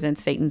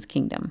represents Satan's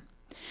kingdom.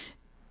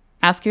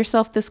 Ask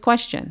yourself this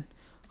question.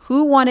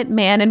 Who wanted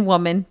man and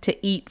woman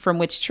to eat from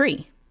which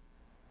tree?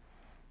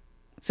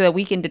 So that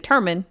we can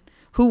determine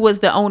who was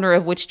the owner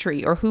of which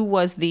tree, or who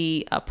was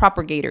the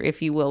propagator,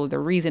 if you will, the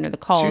reason or the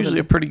cause. It's usually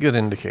a pretty good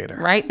indicator.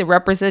 Right? The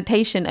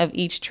representation of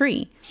each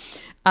tree.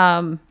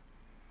 And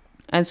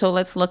so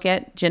let's look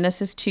at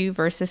Genesis 2,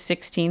 verses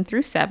 16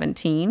 through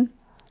 17.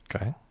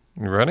 Okay.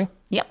 You ready?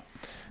 Yep.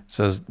 It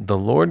says, the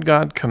Lord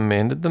God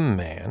commanded the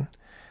man,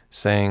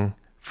 saying,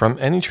 from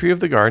any tree of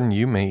the garden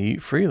you may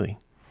eat freely,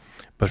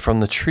 but from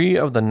the tree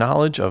of the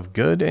knowledge of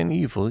good and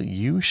evil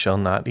you shall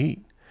not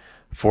eat.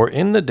 For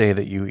in the day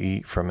that you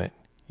eat from it,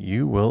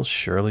 you will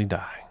surely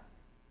die.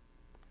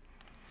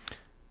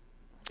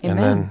 Amen. And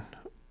then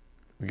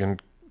we can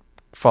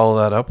follow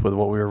that up with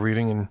what we were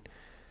reading in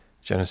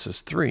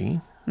Genesis 3,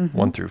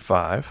 1 through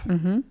 5.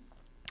 It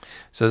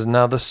says,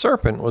 now the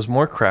serpent was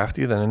more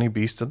crafty than any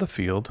beast of the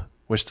field,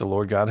 which the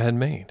Lord God had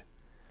made.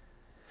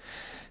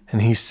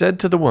 And he said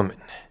to the woman,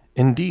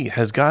 indeed,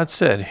 has God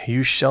said,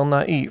 you shall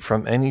not eat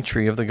from any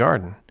tree of the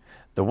garden?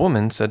 The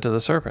woman said to the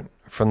serpent,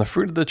 from the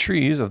fruit of the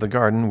trees of the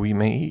garden we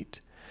may eat.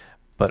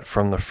 But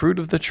from the fruit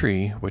of the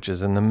tree which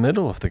is in the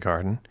middle of the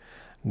garden,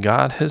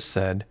 God has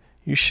said,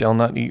 you shall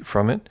not eat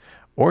from it,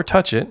 or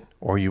touch it,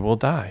 or you will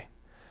die.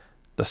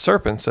 The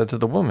serpent said to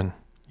the woman,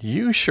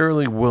 you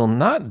surely will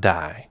not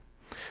die.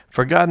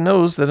 For God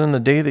knows that in the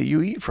day that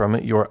you eat from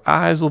it, your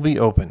eyes will be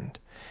opened,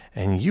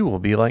 and you will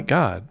be like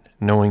God,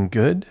 knowing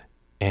good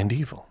and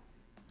evil.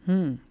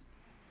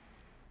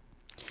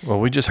 Well,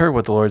 we just heard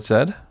what the Lord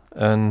said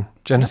in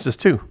Genesis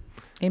 2.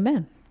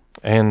 Amen.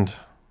 And,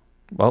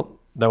 well,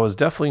 that was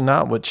definitely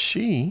not what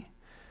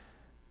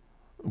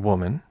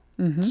woman,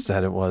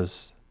 said it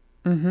was.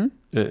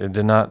 It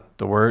did not,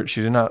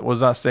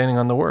 was not standing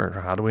on the word.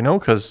 How do we know?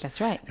 Because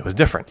that's right. It was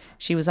different.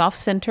 She was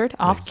off-centered,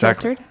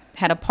 off-kiltered,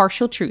 had a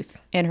partial truth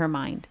in her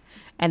mind.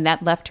 And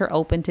that left her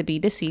open to be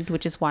deceived,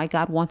 which is why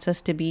God wants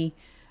us to be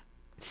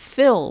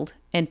filled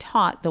and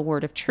taught the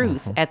word of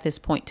truth at this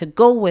point, to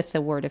go with the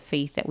word of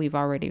faith that we've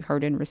already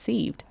heard and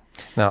received.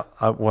 Now,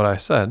 what I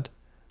said,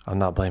 I'm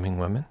not blaming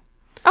women.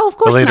 Oh, of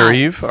course the later not.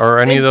 Eve or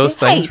any of those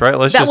things, right?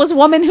 That was a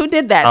woman who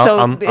did that. So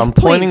I'm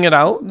pointing it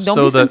out don't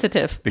be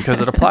sensitive.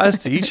 Because it applies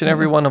to each and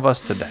every one of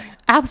us today.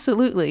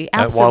 Absolutely.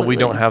 While we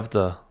don't have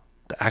the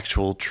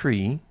actual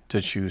tree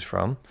to choose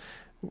from,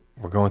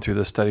 we're going through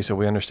this study so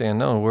we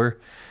understand,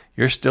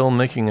 you're still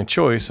making a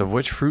choice of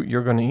which fruit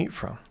you're going to eat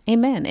from.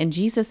 Amen. And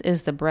Jesus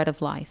is the bread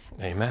of life.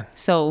 Amen.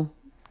 So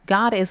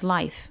God is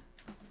life,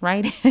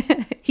 right?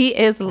 He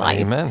is life.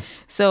 Amen.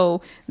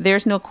 So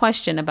there's no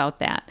question about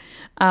that.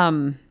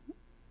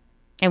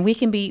 And we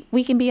can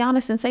be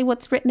honest and say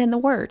what's written in the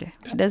word.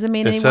 It doesn't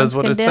mean anyone's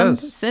condemned.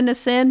 Sin is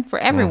sin for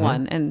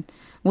everyone. And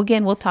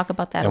again, we'll talk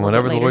about that. And a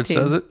little whenever bit the Lord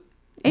later says it,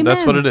 Amen.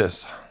 That's what it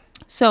is.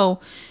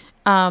 So,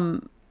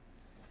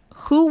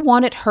 who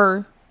wanted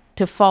her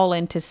to fall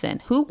into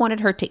sin? Who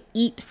wanted her to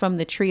eat from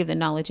the tree of the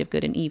knowledge of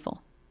good and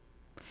evil?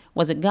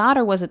 Was it God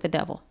or was it the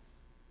devil?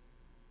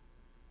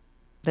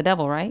 The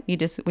devil, right? We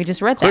just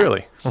read that.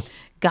 Clearly.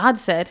 God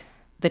said,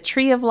 the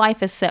tree of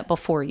life is set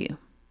before you.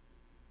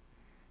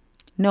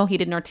 No, he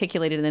didn't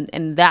articulate it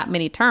in that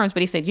many terms,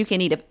 but he said, you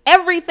can eat of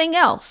everything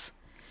else.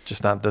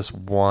 Just not this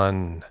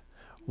one.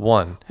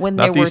 When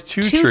not there were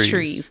two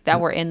trees that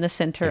were in the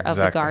center of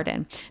the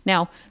garden.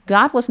 Now,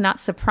 God was not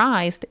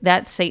surprised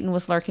that Satan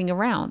was lurking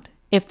around.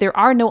 If there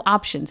are no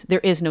options, there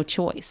is no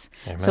choice.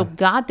 Amen. So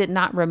God did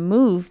not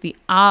remove the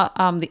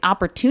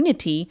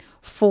opportunity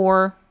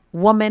for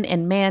woman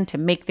and man to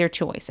make their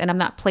choice. And I'm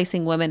not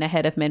placing women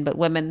ahead of men, but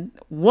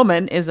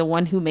woman is the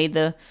one who made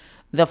the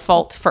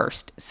fault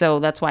first. So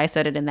that's why I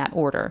said it in that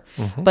order.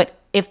 But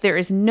if there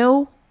is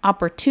no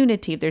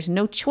opportunity, if there's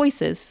no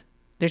choices,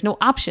 there's no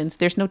options,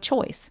 there's no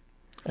choice.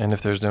 And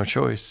if there's no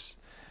choice,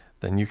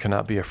 then you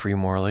cannot be a free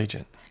moral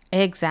agent.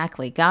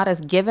 Exactly. God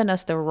has given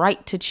us the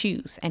right to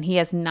choose, and he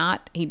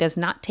does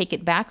not take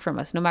it back from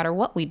us no matter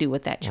what we do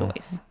with that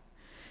choice.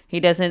 He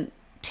doesn't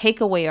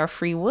take away our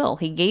free will.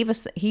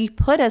 He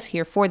put us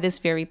here for this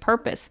very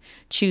purpose.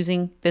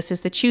 This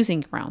is the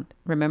choosing ground,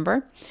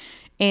 remember?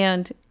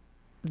 And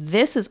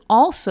this is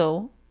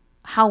also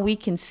how we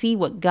can see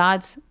what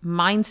God's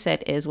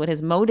mindset is, what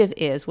his motive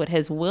is, what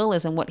his will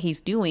is, and what he's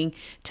doing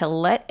to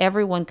let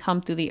everyone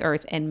come through the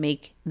earth and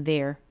make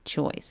their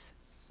choice.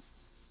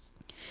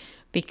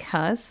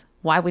 Because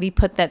why would he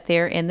put that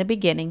there in the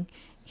beginning?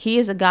 He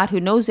is a God who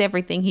knows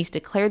everything. He's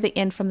declared the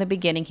end from the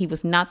beginning. He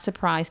was not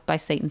surprised by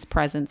Satan's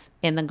presence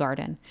in the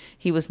garden.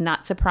 He was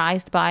not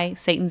surprised by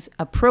Satan's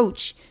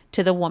approach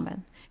to the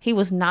woman. He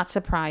was not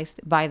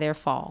surprised by their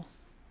fall.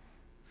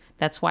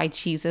 That's why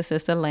Jesus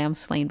is the lamb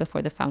slain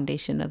before the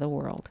foundation of the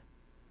world.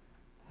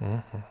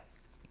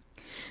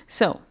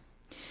 So,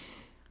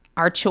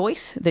 our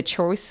choice, the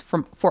choice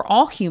for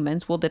all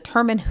humans, will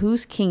determine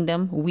whose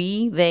kingdom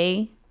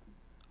they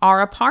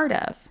are a part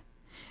of.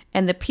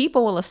 And the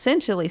people will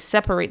essentially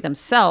separate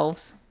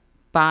themselves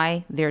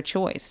by their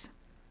choice.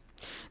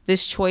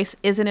 This choice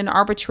isn't an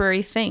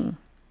arbitrary thing.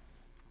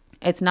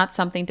 It's not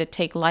something to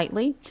take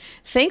lightly.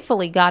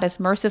 Thankfully, God is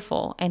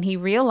merciful, and he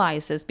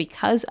realizes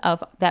because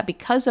of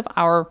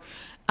our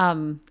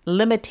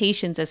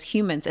limitations as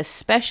humans,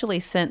 especially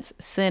since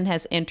sin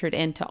has entered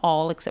into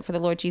all except for the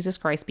Lord Jesus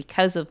Christ,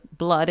 because of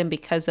blood and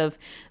because of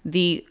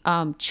the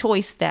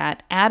choice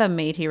that Adam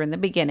made here in the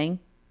beginning,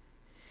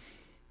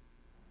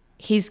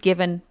 he's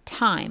given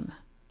time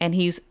and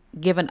he's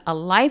given a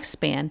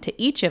lifespan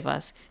to each of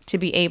us to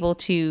be able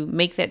to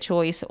make that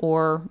choice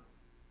or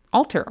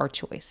alter our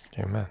choice.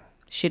 Amen.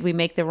 Should we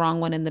make the wrong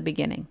one in the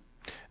beginning?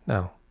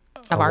 No.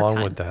 Of our Along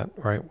time. with that,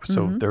 right?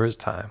 So there is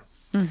time.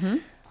 Mm-hmm.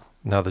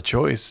 Now the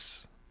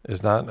choice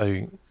is not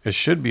it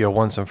should be a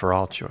once and for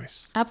all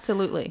choice.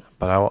 Absolutely.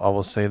 But I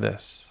will say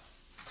this.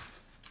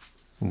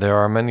 There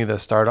are many that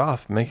start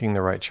off making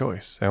the right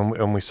choice.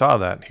 And we saw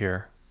that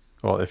here.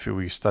 Well, if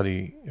you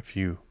study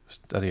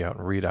out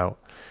and read out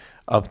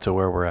up to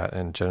where we're at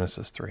in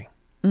Genesis 3,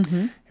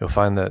 you'll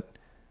find that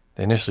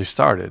they initially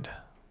started,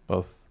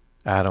 both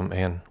Adam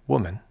and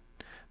woman,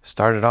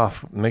 started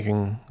off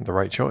making the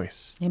right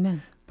choice.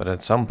 Amen. But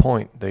at some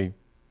point, they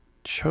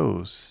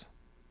chose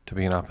to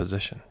be in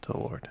opposition to the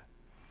Lord.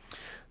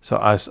 So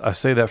I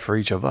say that for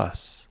each of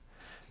us,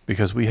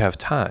 because we have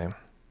time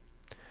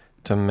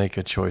to make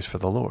a choice for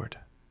the Lord.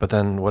 But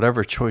then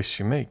whatever choice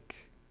you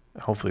make,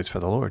 hopefully it's for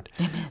the Lord.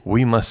 Amen.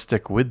 We must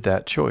stick with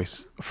that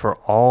choice for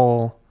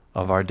all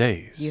of our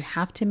days. You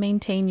have to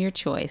maintain your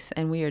choice,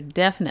 and we are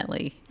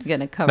definitely going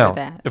to cover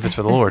that. If it's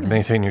for the Lord,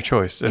 maintain your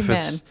choice. If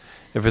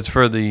it's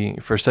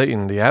for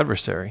Satan, the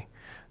adversary,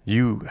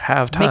 you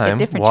have time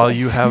while choice.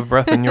 you have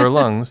breath in your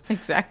lungs.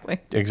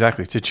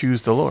 Exactly, to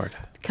choose the Lord.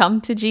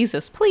 Come to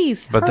Jesus,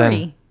 please. But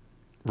hurry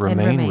then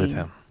remain with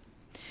him.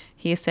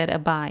 He said,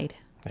 abide.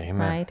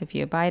 Amen. Right? If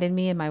you abide in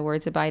me and my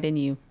words abide in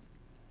you.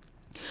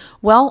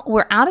 Well,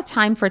 we're out of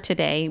time for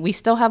today. We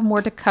still have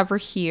more to cover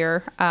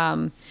here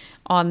on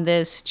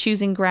this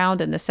choosing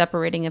ground and the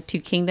separating of two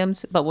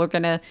kingdoms, but we're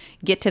going to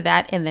get to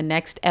that in the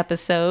next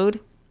episode.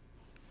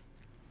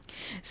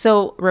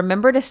 So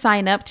remember to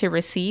sign up to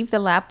receive the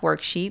LAP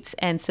worksheets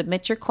and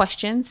submit your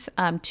questions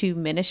to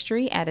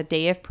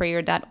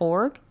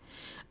ministry@adayofprayer.org.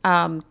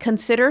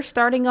 Consider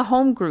starting a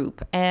home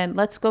group and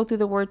let's go through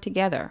the word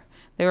together.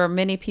 There are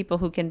many people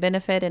who can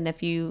benefit, and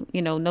if you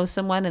know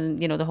someone and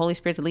the Holy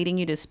Spirit's leading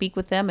you to speak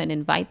with them and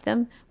invite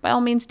them, by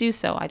all means do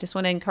so. I just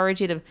want to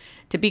encourage you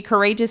to be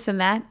courageous in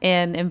that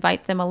and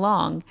invite them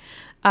along.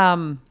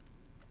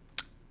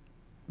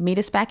 Meet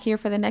us back here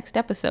for the next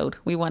episode.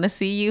 We want to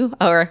see you,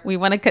 or we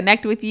want to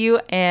connect with you,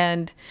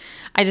 and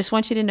I just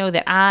want you to know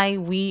that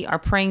we are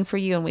praying for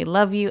you and we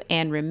love you,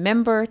 and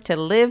remember to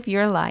live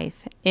your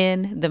life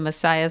in the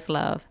Messiah's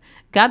love.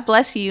 God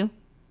bless you.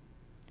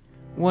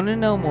 Want to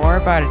know more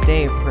about A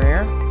Day of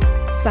Prayer?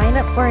 Sign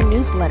up for our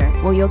newsletter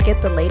where you'll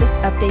get the latest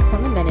updates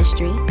on the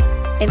ministry,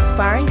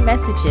 inspiring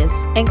messages,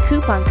 and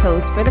coupon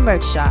codes for the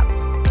merch shop.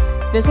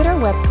 Visit our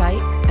website,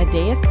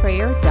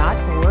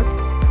 adayofprayer.org.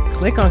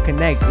 Click on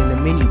Connect in the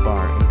menu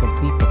bar and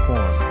complete the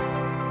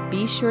form.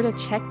 Be sure to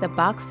check the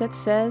box that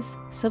says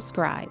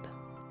subscribe.